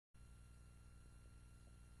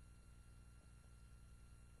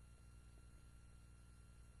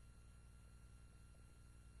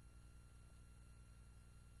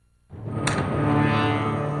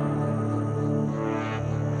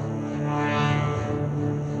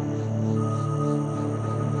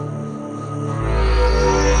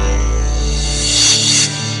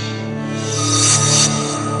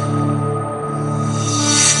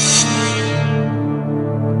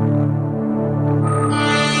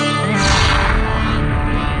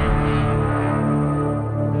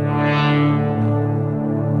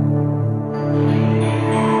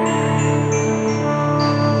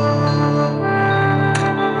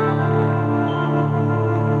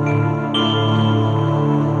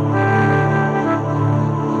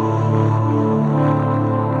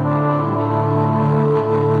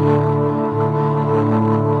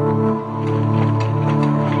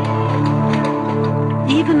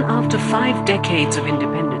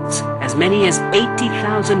As many as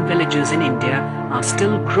 80,000 villages in India are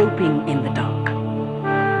still groping in the dark.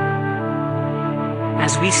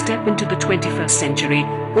 As we step into the 21st century,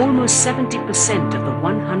 almost 70% of the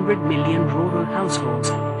 100 million rural households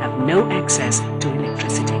have no access to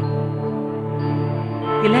electricity.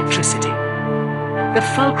 Electricity, the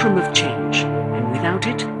fulcrum of change, and without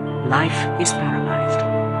it, life is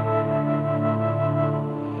paralyzed.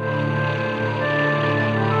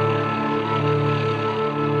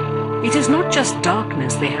 It is not just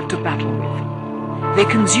darkness they have to battle with. They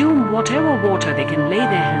consume whatever water they can lay their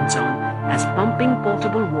hands on, as pumping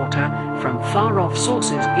portable water from far-off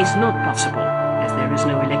sources is not possible, as there is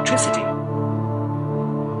no electricity.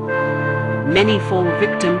 Many fall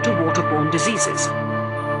victim to waterborne diseases.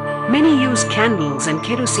 Many use candles and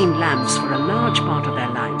kerosene lamps for a large part of their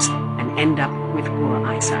lives and end up with poor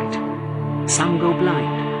eyesight. Some go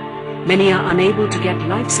blind. Many are unable to get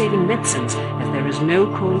life-saving medicines as there is no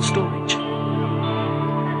cold storage.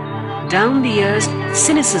 Down the years,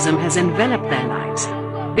 cynicism has enveloped their lives.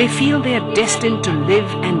 They feel they are destined to live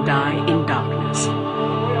and die